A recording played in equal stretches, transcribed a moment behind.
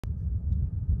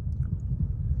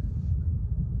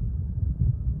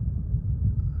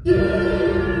I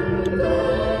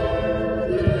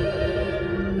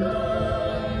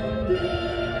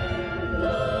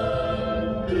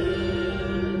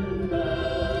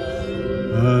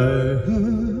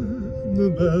heard the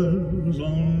bells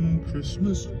on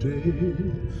Christmas Day,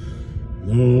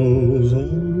 those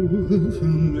old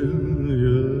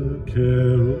familiar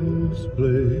carols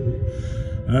play,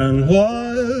 and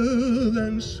wild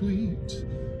and sweet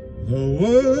the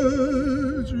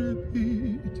words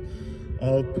repeat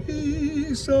of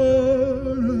peace on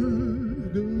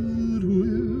earth, goodwill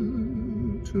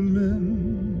to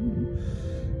men.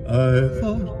 I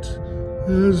thought,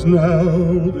 as now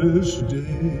this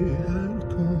day had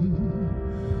come,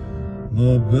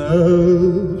 the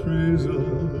belfries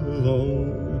of all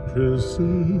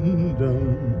Christendom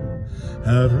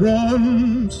had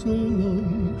run so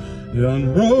long the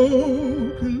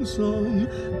unbroken song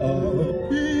of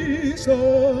peace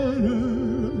on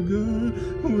earth,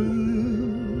 goodwill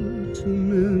to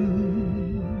men.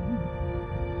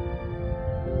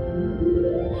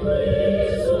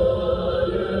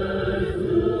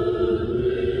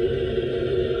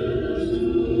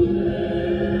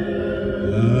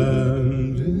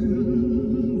 And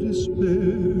in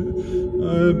despair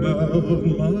I bowed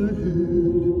my head.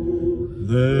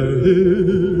 There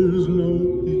is no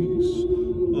peace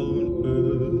on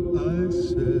earth, I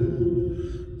said,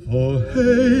 for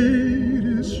hate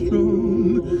is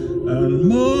strong and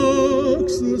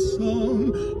mocks the song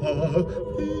of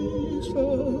peace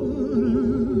on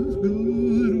earth,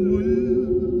 goodwill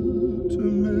to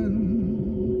men.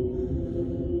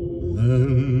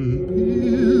 Then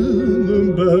peal the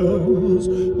bells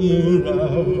more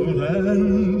loud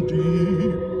and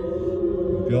deep.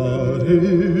 God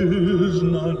is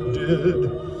not dead,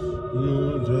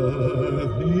 nor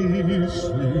doth he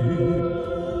sleep.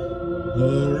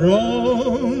 The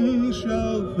wrong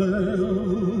shall fail,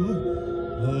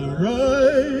 the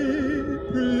right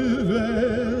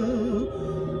prevail,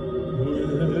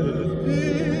 with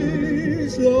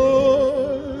peace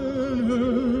on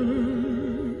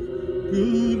earth,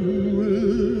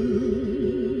 goodwill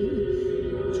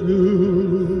to